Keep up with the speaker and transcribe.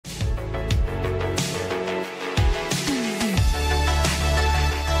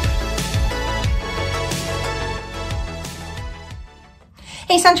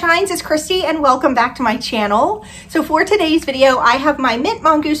Hey Sunshines, it's Kristy and welcome back to my channel. So for today's video, I have my Mint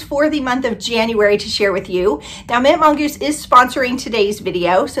Mongoose for the month of January to share with you. Now Mint Mongoose is sponsoring today's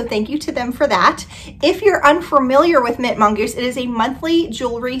video, so thank you to them for that. If you're unfamiliar with Mint Mongoose, it is a monthly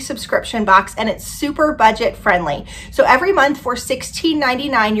jewelry subscription box and it's super budget friendly. So every month for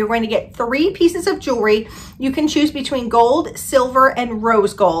 $16.99, you're going to get 3 pieces of jewelry. You can choose between gold, silver, and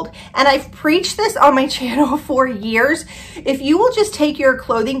rose gold. And I've preached this on my channel for years. If you will just take your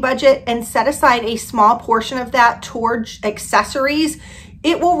clothing budget and set aside a small portion of that towards accessories,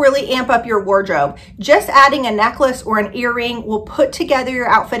 it will really amp up your wardrobe. Just adding a necklace or an earring will put together your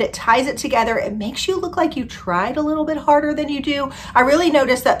outfit. It ties it together. It makes you look like you tried a little bit harder than you do. I really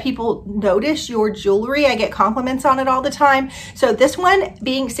notice that people notice your jewelry. I get compliments on it all the time. So this one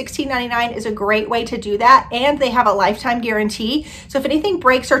being $16.99 is a great way to do that. And they have a lifetime guarantee. So if anything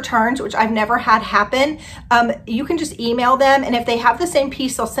breaks or turns, which I've never had happen, you can just email them. And if they have the same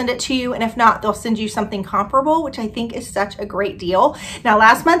piece, they'll send it to you. And if not, they'll send you something comparable, which I think is such a great deal. Now,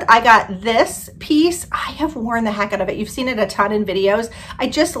 last month I got this piece. I have worn the heck out of it. You've seen it a ton in videos. I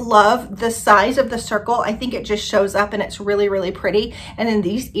just love the size of the circle. I think it just shows up and it's really, really pretty. And then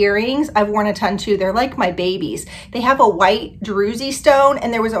these earrings, I've worn a ton too. They're like my babies. They have a white druzy stone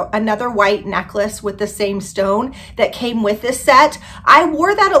and there was another white necklace with the same stone that came with this set. I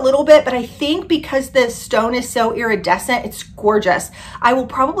wore that a little bit, but I think because the stone is so iridescent, it's gorgeous. I will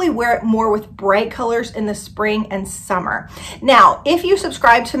probably wear it more with bright colors in the spring and summer. Now, if you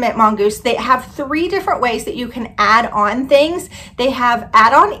subscribe to Mint Mongoose, they have 3 different ways that you can add on things. They have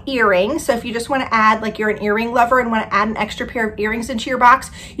add-on earrings. So if you just want to add, like you're an earring lover and want to add an extra pair of earrings into your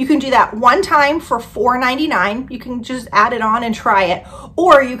box, you can do that one time for $4.99. You can just add it on and try it.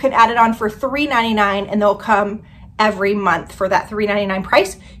 Or you can add it on for $3.99 and they'll come every month for that $3.99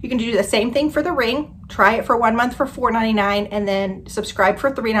 price. You can do the same thing for the ring. Try it for 1 month for $4.99 and then subscribe for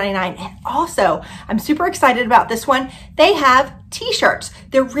 $3.99. And also, I'm super excited about this one. They have t-shirts.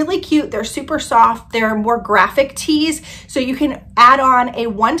 They're really cute. They're super soft. They're more graphic tees. So you can add on a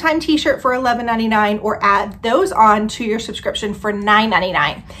one-time t-shirt for $11.99 or add those on to your subscription for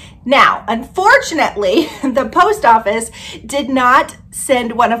 $9.99. Now, unfortunately, the post office did not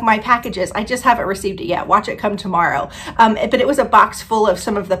send one of my packages. I just haven't received it yet. Watch it come tomorrow. But it was a box full of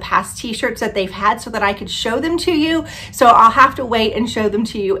some of the past t-shirts that they've had so that I could show them to you. So I'll have to wait and show them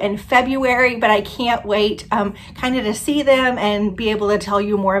to you in February, but I can't wait kind of to see them and be able to tell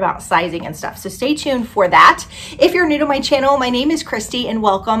you more about sizing and stuff. So stay tuned for that. If you're new to my channel, my name is Kristy and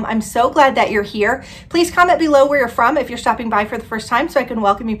welcome. I'm so glad that you're here. Please comment below where you're from if you're stopping by for the first time so I can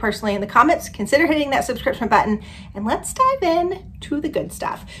welcome you personally in the comments. Consider hitting that subscription button and let's dive in to the good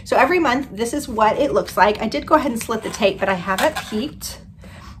stuff. So every month, this is what it looks like. I did go ahead and slit the tape, but I haven't peeked.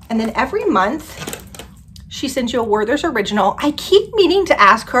 And then every month, she sends you a Werther's original. I keep meaning to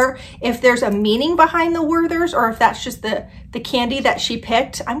ask her if there's a meaning behind the Werther's or if that's just the candy that she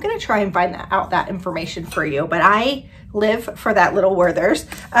picked. I'm gonna try and find that information for you, but I live for that little Werther's.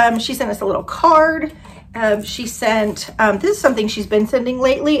 She sent us a little card. She sent, this is something she's been sending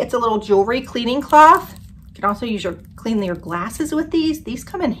lately. It's a little jewelry cleaning cloth. You can also clean your glasses with these. These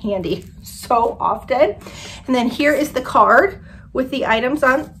come in handy so often. And then here is the card with the items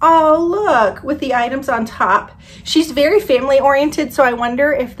on, oh look, with the items on top. She's very family oriented, so I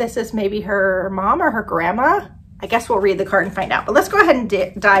wonder if this is maybe her mom or her grandma. I guess we'll read the card and find out, but let's go ahead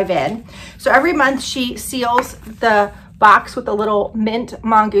and dive in. So every month she seals the box with a little Mint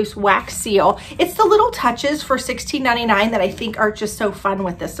Mongoose wax seal. It's the little touches for $16.99 that I think are just so fun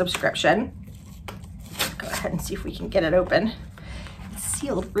with this subscription. Let's go ahead and see if we can get it open. It's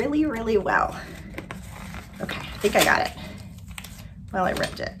sealed really, really well. Okay, I think I got it. Well, I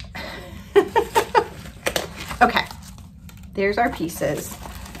ripped it. Okay, there's our pieces.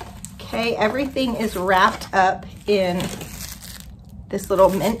 Okay, everything is wrapped up in this little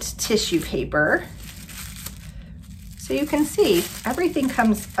mint tissue paper. So you can see everything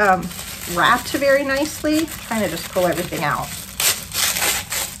comes wrapped very nicely. I'm trying to just pull everything out.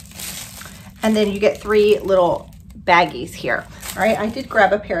 And then you get 3 little baggies here. All right, I did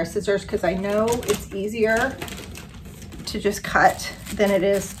grab a pair of scissors because I know it's easier to just cut than it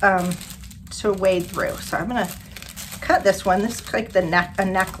is to wade through. So I'm gonna cut this one. This is like a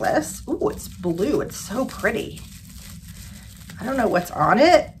necklace. Ooh, it's blue. It's so pretty. I don't know what's on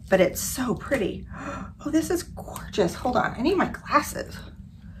it, but it's so pretty. Oh, this is gorgeous. Hold on, I need my glasses.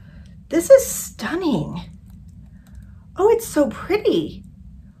 This is stunning. Oh, it's so pretty.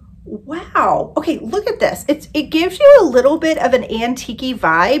 Wow. Okay, look at this. It gives you a little bit of an antique-y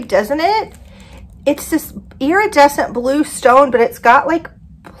vibe, doesn't it? It's this iridescent blue stone, but it's got like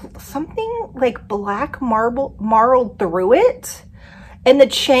something like black marble through it. And the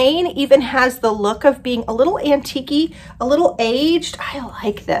chain even has the look of being a little antique-y, a little aged. I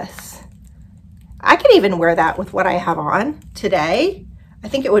like this. I could even wear that with what I have on today. I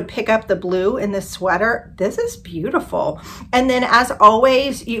think it would pick up the blue in this sweater. This is beautiful. And then as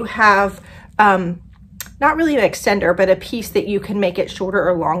always, you have not really an extender, but a piece that you can make it shorter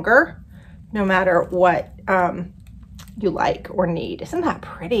or longer, no matter what you like or need. Isn't that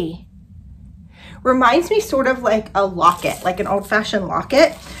pretty? Reminds me sort of like a locket, like an old-fashioned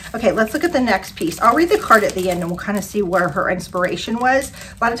locket. Okay, let's look at the next piece. I'll read the card at the end and we'll kind of see where her inspiration was.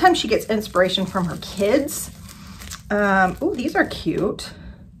 A lot of times she gets inspiration from her kids. Oh, these are cute.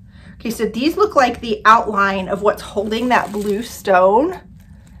 Okay, so these look like the outline of what's holding that blue stone.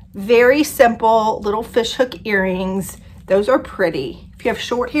 Very simple little fishhook earrings. Those are pretty. If you have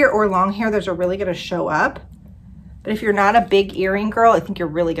short hair or long hair, those are really gonna show up. But if you're not a big earring girl, I think you're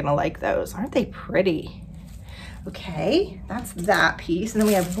really gonna like those. Aren't they pretty? Okay, that's that piece. And then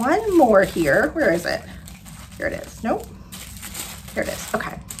we have one more here. Where is it? Here it is. Nope. Here it is.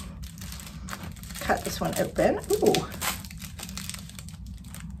 Okay. Cut this one open. Ooh.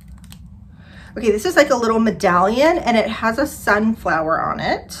 Okay, this is like a little medallion and it has a sunflower on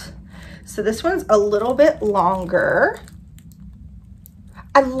it. So this one's a little bit longer.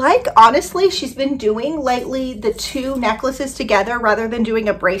 I like, honestly, she's been doing lately the two necklaces together rather than doing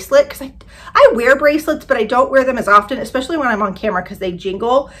a bracelet, because I wear bracelets, but I don't wear them as often, especially when I'm on camera because they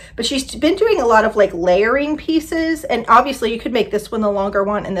jingle. But she's been doing a lot of like layering pieces, and obviously you could make this one the longer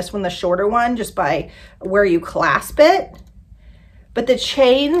one and this one the shorter one just by where you clasp it. But the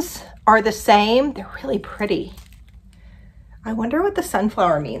chains are the same. They're really pretty. I wonder what the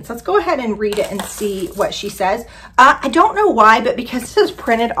sunflower means. Let's go ahead and read it and see what she says. I don't know why, but because this is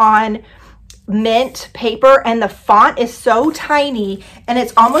printed on mint paper and the font is so tiny and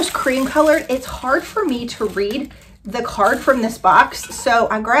it's almost cream colored, it's hard for me to read the card from this box. So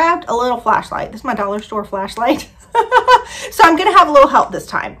I grabbed a little flashlight. This is my dollar store flashlight. So I'm gonna have a little help this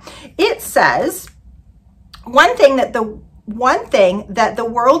time. It says, one thing that the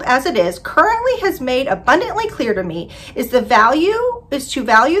world as it is currently has made abundantly clear to me is to value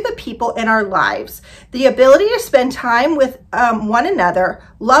the people in our lives. The ability to spend time with one another,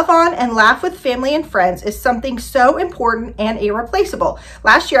 love on and laugh with family and friends is something so important and irreplaceable.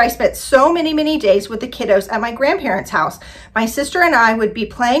 Last year, I spent so many days with the kiddos at my grandparents' house. My sister and I would be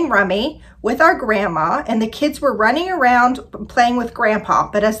playing rummy with our grandma, and the kids were running around playing with grandpa.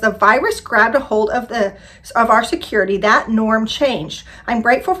 But as the virus grabbed a hold of our security, that norm changed. I'm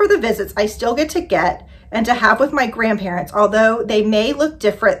grateful for the visits I still get and to have with my grandparents, although they may look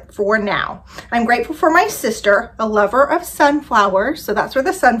different for now. I'm grateful for my sister, a lover of sunflowers, so that's where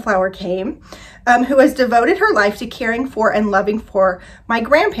the sunflower came, who has devoted her life to caring for and loving for my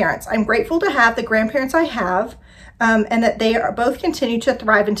grandparents. I'm grateful to have the grandparents I have, and that they are both continue to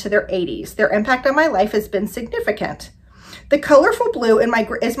thrive into their 80s. Their impact on my life has been significant. The colorful blue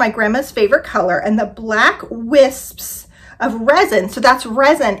is my grandma's favorite color, and the black wisps of resin, so that's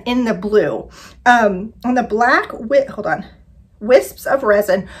resin in the blue, and the black wisps of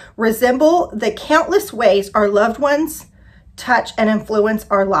resin resemble the countless ways our loved ones touch and influence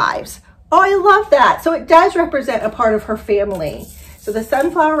our lives. Oh, I love that. So it does represent a part of her family. So the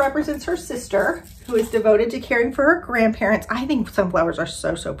sunflower represents her sister, who is devoted to caring for her grandparents. I think sunflowers are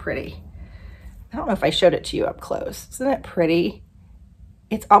so pretty. I don't know if I showed it to you up close. Isn't it pretty?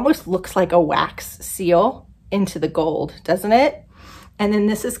 It almost looks like a wax seal into the gold, doesn't it? And then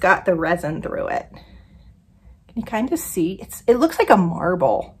this has got the resin through it. Can you kind of see? It looks like a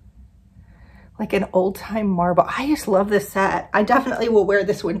marble, like an old time marble. I just love this set. I definitely will wear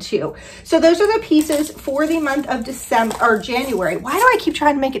this one too. So those are the pieces for the month of December or January. Why do I keep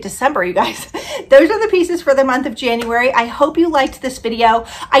trying to make it December, you guys? Those are the pieces for the month of January. I hope you liked this video.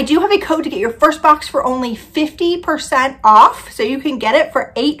 I do have a code to get your first box for only 50% off. So you can get it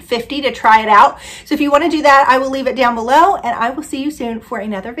for $8.50 to try it out. So if you want to do that, I will leave it down below, and I will see you soon for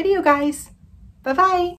another video, guys. Bye-bye.